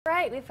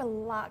right, we have a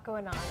lot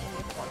going on in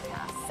your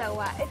forecast.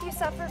 So if you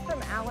suffer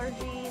from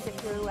allergies,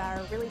 if you are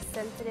really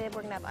sensitive,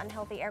 we're going to have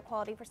unhealthy air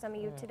quality for some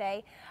of you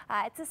today.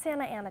 It's a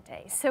Santa Ana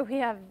day, so we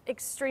have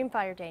extreme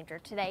fire danger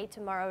today,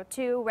 tomorrow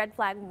too. Red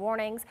flag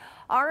warnings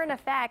are in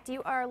effect.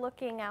 You are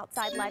looking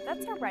outside live.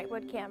 That's our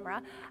Rightwood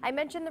camera. I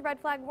mentioned the red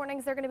flag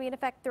warnings. They're going to be in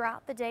effect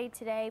throughout the day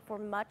today for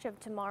much of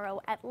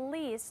tomorrow, at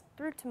least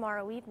through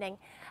tomorrow evening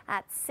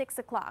at 6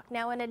 o'clock.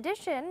 Now, in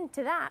addition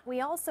to that,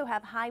 we also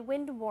have high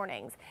wind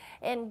warnings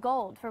in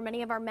gold for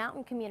many of our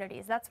mountain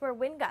communities. That's where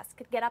wind gusts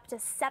could get up to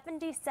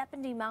 70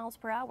 miles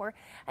per hour.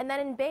 And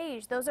then in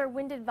beige, those are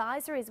wind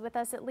advisories with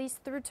us at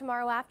least through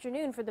tomorrow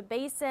afternoon for the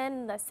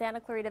Basin, the Santa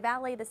Clarita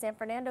Valley, the San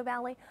Fernando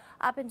Valley,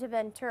 up into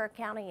Ventura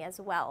County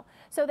as well.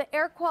 So the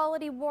air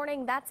quality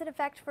warning, that's in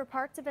effect for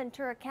parts of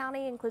Ventura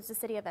County, includes the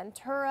city of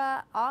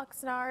Ventura,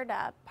 Oxnard,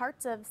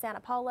 parts of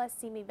Santa Paula,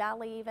 Simi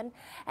Valley even,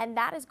 and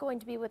that is going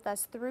to be with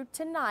us through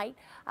tonight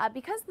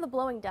because of the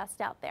blowing dust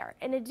out there.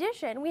 In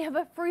addition, we have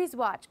a freeze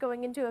watch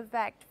going into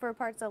effect for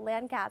parts of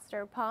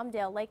Lancaster,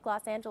 Palmdale, Lake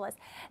Los Angeles.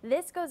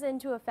 This goes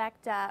into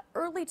effect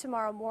early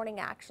tomorrow morning,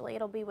 actually.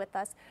 It'll be with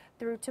us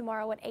through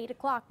tomorrow at 8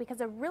 o'clock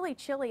because of really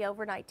chilly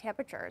overnight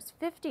temperatures.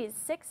 50s,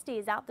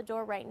 60s out the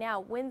door right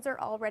now. Winds are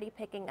already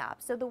picking up.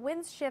 So the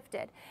winds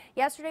shifted.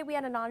 Yesterday we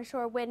had an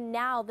onshore wind.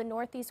 Now the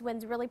northeast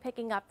winds really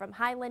picking up from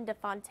Highland to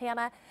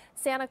Fontana,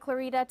 Santa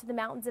Clarita to the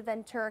mountains of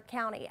Ventura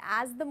County.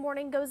 As the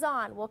morning goes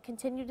on, we'll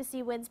continue to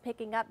see winds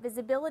picking up.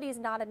 Visibility is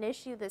not an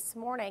issue this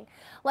morning.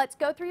 Let's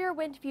go through your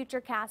wind future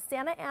cast.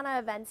 Santa Ana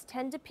events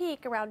tend to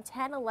peak around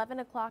 10, 11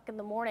 o'clock in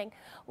the morning.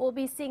 We'll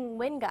be seeing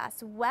wind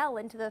gusts well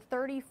into the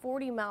 30,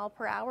 40 mile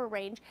per hour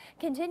range.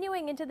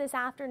 Continuing into this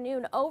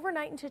afternoon,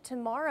 overnight into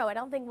tomorrow, I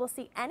don't think we'll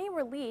see any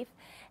relief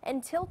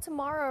until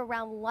tomorrow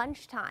around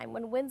lunchtime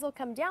when winds will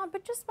come down,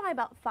 but just by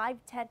about 5,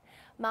 10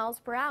 miles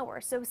per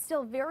hour. So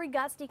still very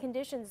gusty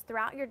conditions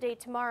throughout your day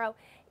tomorrow,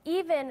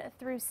 even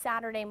through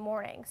Saturday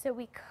morning. So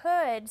we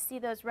could see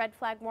those red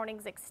flag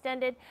warnings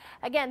extended.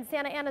 Again,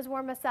 Santa Ana's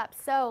warm us up.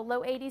 So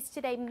low 80s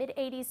today, mid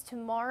 80s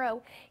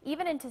tomorrow,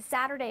 even into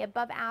Saturday,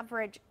 above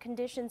average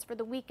conditions for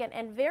the weekend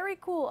and very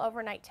cool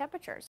overnight temperatures.